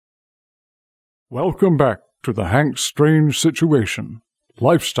Welcome back to the Hank Strange Situation,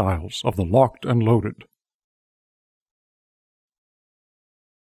 Lifestyles of the Locked and Loaded.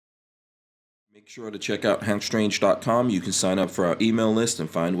 Make sure to check out hankstrange.com. You can sign up for our email list and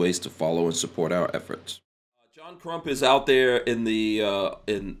find ways to follow and support our efforts. John Crump is out there in the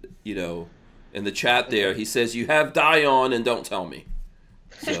in the chat there. He says, "You have Dion and don't tell me."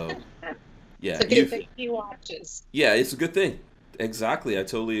 So, yeah, it's a good thing he watches. Yeah, it's a good thing. Exactly, I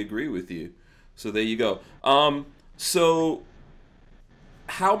totally agree with you. So there you go. So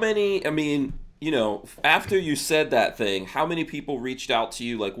how many? I mean, after you said that thing, how many people reached out to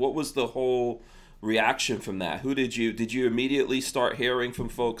you? Like, what was the whole reaction from that? Who did you immediately start hearing from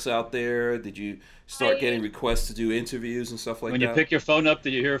folks out there? Did you start getting requests to do interviews and stuff like that? When you pick your phone up,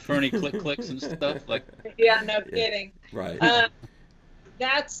 did you hear Fernie clicks and stuff? Like, yeah, no kidding. Right.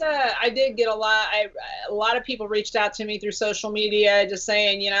 That's I did get a lot of people reached out to me through social media, just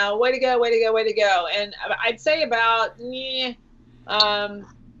saying, way to go, way to go, way to go. And I'd say about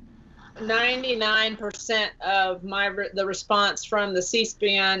 99% of the response from the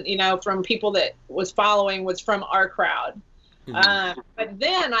C-SPAN, from people that was following, was from our crowd. Mm-hmm. But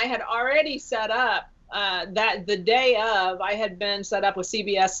then I had already set up that the day of, I had been set up with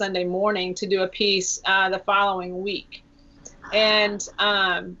CBS Sunday Morning to do a piece the following week. And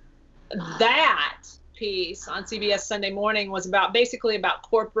that piece on CBS Sunday Morning was basically about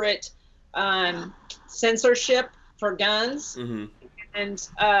corporate censorship for guns. Mm-hmm. And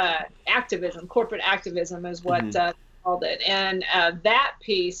activism, corporate activism is what called it. And that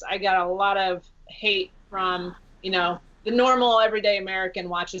piece, I got a lot of hate from, the normal everyday American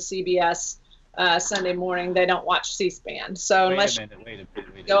watches CBS Sunday Morning. They don't watch C-SPAN. So wait a minute.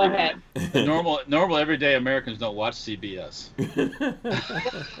 Go ahead. Normal everyday Americans don't watch CBS.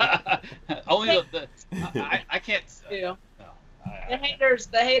 Only I can't. The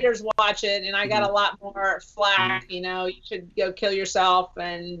haters watch it, and I got a lot more flack. You should go kill yourself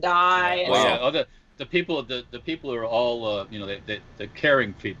and die. Yeah. Oh, yeah. The people are all the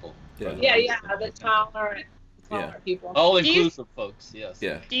caring people. Yeah. The tolerant people. All inclusive folks. Yes.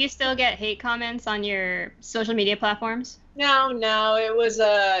 Yeah. Do you still get hate comments on your social media platforms? No. It was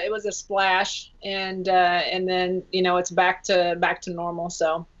a splash, and then it's back to normal.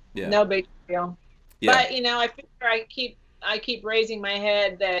 So no big deal. Yeah. But I figure I keep raising my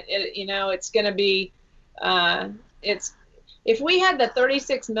head that it's going to be if we had the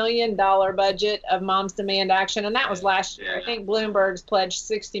 $36 million budget of Moms Demand Action, and that was last year, I think Bloomberg's pledged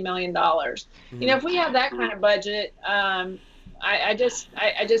 $60 million. Mm-hmm. If we have that kind of budget, I just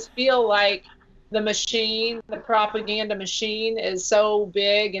feel like the machine, the propaganda machine, is so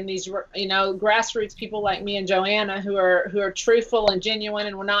big, and these grassroots people like me and Joanna who are truthful and genuine,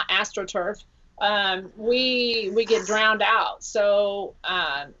 and we're not AstroTurf. We get drowned out. So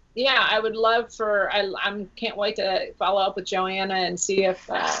I would love I can't wait to follow up with Joanna and see if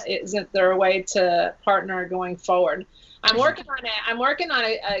isn't there a way to partner going forward. I'm working on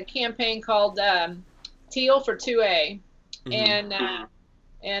a campaign called Teal for 2A, and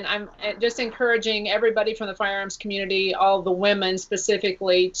I'm just encouraging everybody from the firearms community, all the women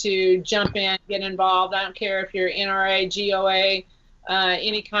specifically, to jump in, get involved. I don't care if you're NRA, GOA,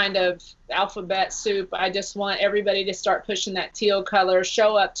 any kind of alphabet soup. I just want everybody to start pushing that teal color,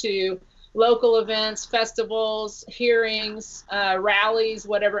 show up to local events, festivals, hearings, rallies,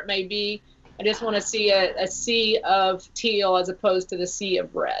 whatever it may be. I just want to see a sea of teal as opposed to the sea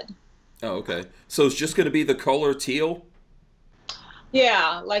of red. Oh, okay. So it's just going to be the color teal?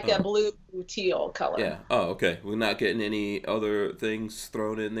 Yeah, like a blue teal color. Yeah. Oh, okay. We're not getting any other things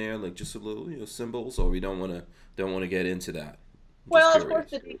thrown in there, like just a little symbols, or we don't want to get into that. Well, of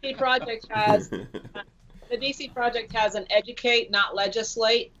course, the DC Project has an educate, not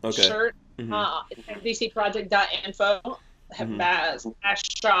legislate shirt. DCProject.info has a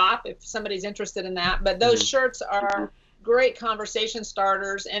shop if somebody's interested in that. But those shirts are great conversation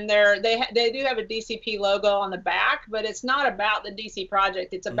starters, and they do have a DCP logo on the back, but it's not about the DC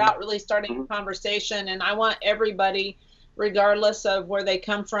Project. It's about really starting a conversation, and I want everybody, regardless of where they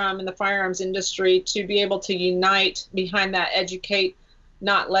come from in the firearms industry, to be able to unite behind that educate,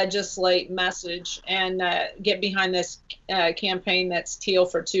 not legislate message, and get behind this campaign that's Teal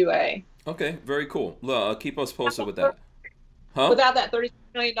for 2A. Okay, very cool. Keep us posted with that. Without that $36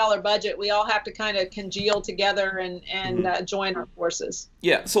 million budget, we all have to kind of congeal together and join our forces.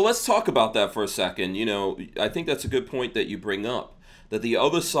 Yeah, so let's talk about that for a second. I think that's a good point that you bring up, that the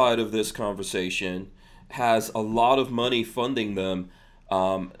other side of this conversation has a lot of money funding them,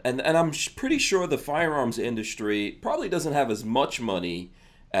 and I'm pretty sure the firearms industry probably doesn't have as much money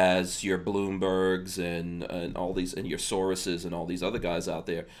as your Bloombergs and all these, and your Soroses and all these other guys out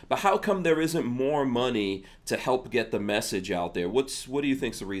there. But how come there isn't more money to help get the message out there? What do you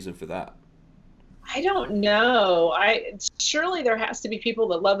think's the reason for that? I don't know. Surely there has to be people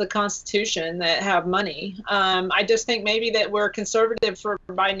that love the Constitution that have money. I just think maybe that we're conservative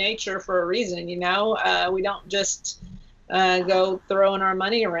by nature for a reason. We don't just go throwing our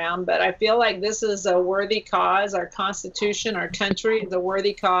money around. But I feel like this is a worthy cause. Our Constitution, our country is a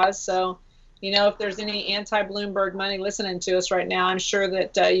worthy cause. So, if there's any anti-Bloomberg money listening to us right now, I'm sure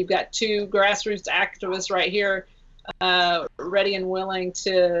that you've got two grassroots activists right here ready and willing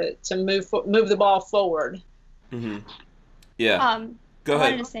to move the ball forward. Mm-hmm. Yeah. Go ahead. I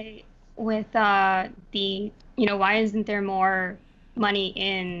wanted to say with why isn't there more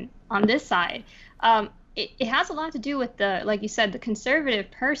money on this side? It has a lot to do with like you said, the conservative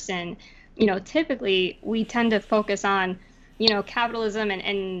person. Typically we tend to focus on, capitalism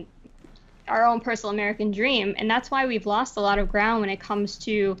and our own personal American dream, and that's why we've lost a lot of ground when it comes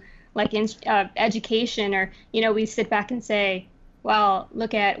to like in education, or we sit back and say, well,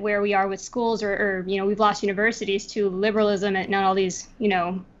 look at where we are with schools, or we've lost universities to liberalism and all these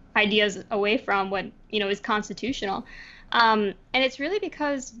ideas away from what is constitutional, and it's really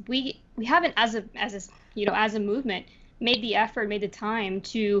because we haven't as a movement made the effort, made the time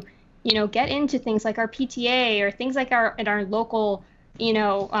to get into things like our PTA or things like our local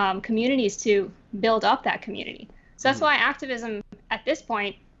communities to build up that community. So that's why activism at this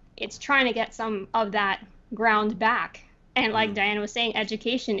point, it's trying to get some of that ground back. And like Diana was saying,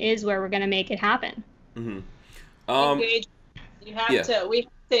 education is where we're going to make it happen. Mm-hmm. We have to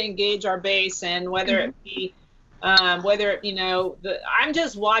engage our base, and whether it be, I'm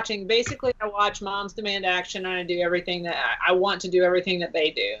just watching. Basically, I watch Moms Demand Action, and I do everything that I want to do, everything that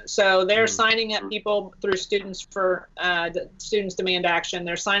they do. So they're signing up people through Students Demand Action.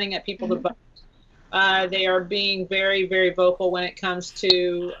 They're signing up people to vote. They are being very, very vocal when it comes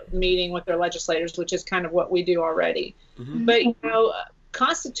to meeting with their legislators, which is kind of what we do already. Mm-hmm. But,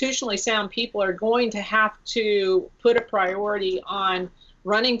 constitutionally sound people are going to have to put a priority on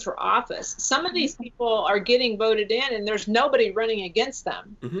running for office. Some of these people are getting voted in, and there's nobody running against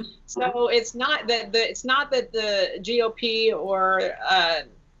them. Mm-hmm. So it's not that the GOP or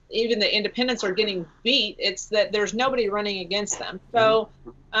even the independents are getting beat. It's that there's nobody running against them. So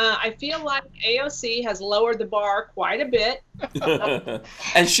I feel like AOC has lowered the bar quite a bit.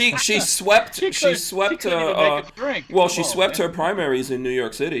 And she swept her primaries in New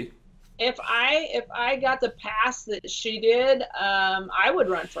York City. If I got the pass that she did, I would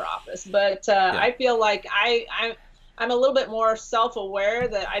run for office. But I feel like I'm a little bit more self-aware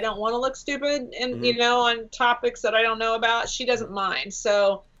that I don't want to look stupid and on topics that I don't know about. She doesn't mind.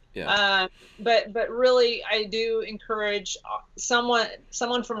 So but really, I do encourage someone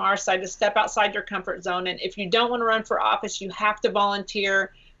from our side to step outside your comfort zone. And if you don't want to run for office, you have to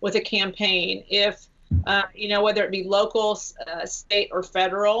volunteer with a campaign. If whether it be local, state, or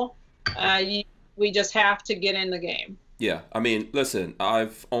federal, we just have to get in the game. Yeah, I mean, listen,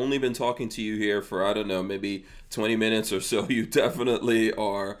 I've only been talking to you here for, I don't know, maybe 20 minutes or so. You definitely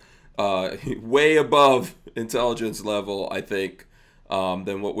are way above intelligence level, I think,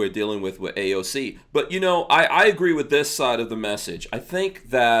 than what we're dealing with AOC. But, I agree with this side of the message. I think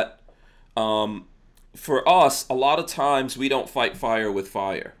that for us, a lot of times we don't fight fire with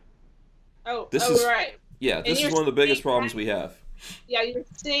fire. Right. Yeah, this is one of the biggest problems we have. Yeah, you're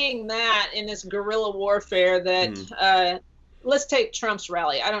seeing that in this guerrilla warfare that, let's take Trump's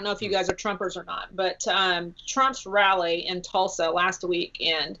rally. I don't know if you guys are Trumpers or not, but Trump's rally in Tulsa last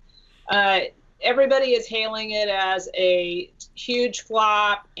weekend, everybody is hailing it as a huge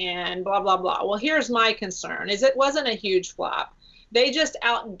flop and blah, blah, blah. Well, here's my concern, is it wasn't a huge flop. They just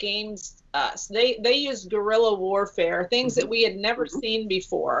outgamed us. They used guerrilla warfare, things that we had never seen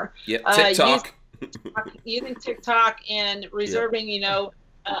before. Yep, TikTok. Using TikTok and reserving,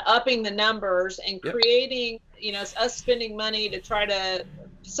 upping the numbers and creating, us spending money to try to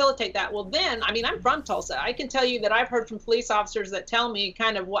facilitate that. Well, then, I mean, I'm from Tulsa. I can tell you that I've heard from police officers that tell me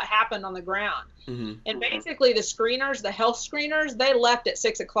kind of what happened on the ground. Mm-hmm. And basically the health screeners, they left at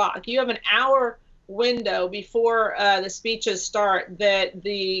 6 o'clock. You have an hour window before the speeches start that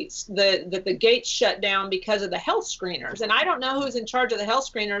the gates shut down because of the health screeners. And I don't know who's in charge of the health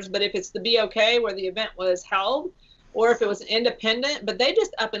screeners, but if it's the BOK where the event was held, or if it was independent, but they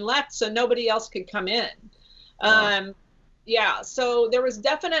just up and left so nobody else could come in. Wow. So there was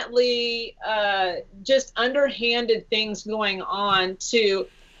definitely just underhanded things going on to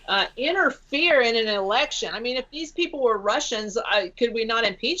interfere in an election. I mean, if these people were Russians, could we not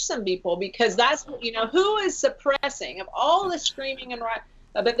impeach some people? Because that's, who is suppressing of all the screaming and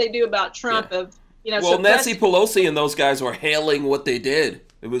I bet they do about Trump. Yeah. Of you know. Well, Nancy suppressing- Pelosi and those guys were hailing what they did.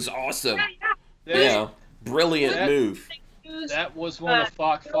 It was awesome. Yeah, brilliant move. That was one of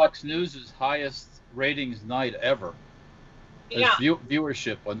Fox News's highest ratings night ever. His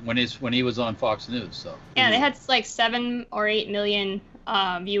viewership when he was on Fox News. So yeah, they had like 7 or 8 million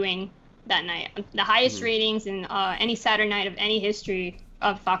viewing that night. The highest ratings in any Saturday night of any history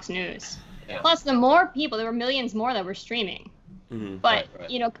of Fox News. Yeah. Plus, the more people, there were millions more that were streaming. But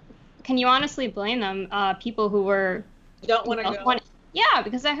you know, can you honestly blame them? People who were don't want to go. Yeah,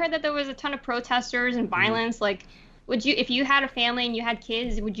 because I heard that there was a ton of protesters and violence. Like, would you, if you had a family and you had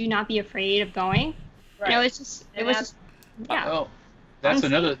kids, would you not be afraid of going? Right. You know, it was just, yeah. Oh, that's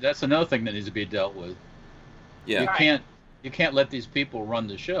another thing that needs to be dealt with. Yeah. You can't let these people run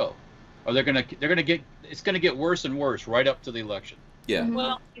the show, or it's gonna get worse and worse right up to the election. Yeah.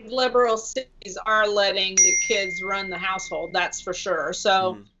 Well, liberal cities are letting the kids run the household. That's for sure.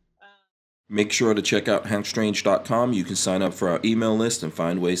 So. Make sure to check out hankstrange.com. You can sign up for our email list and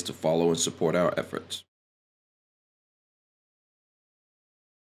find ways to follow and support our efforts.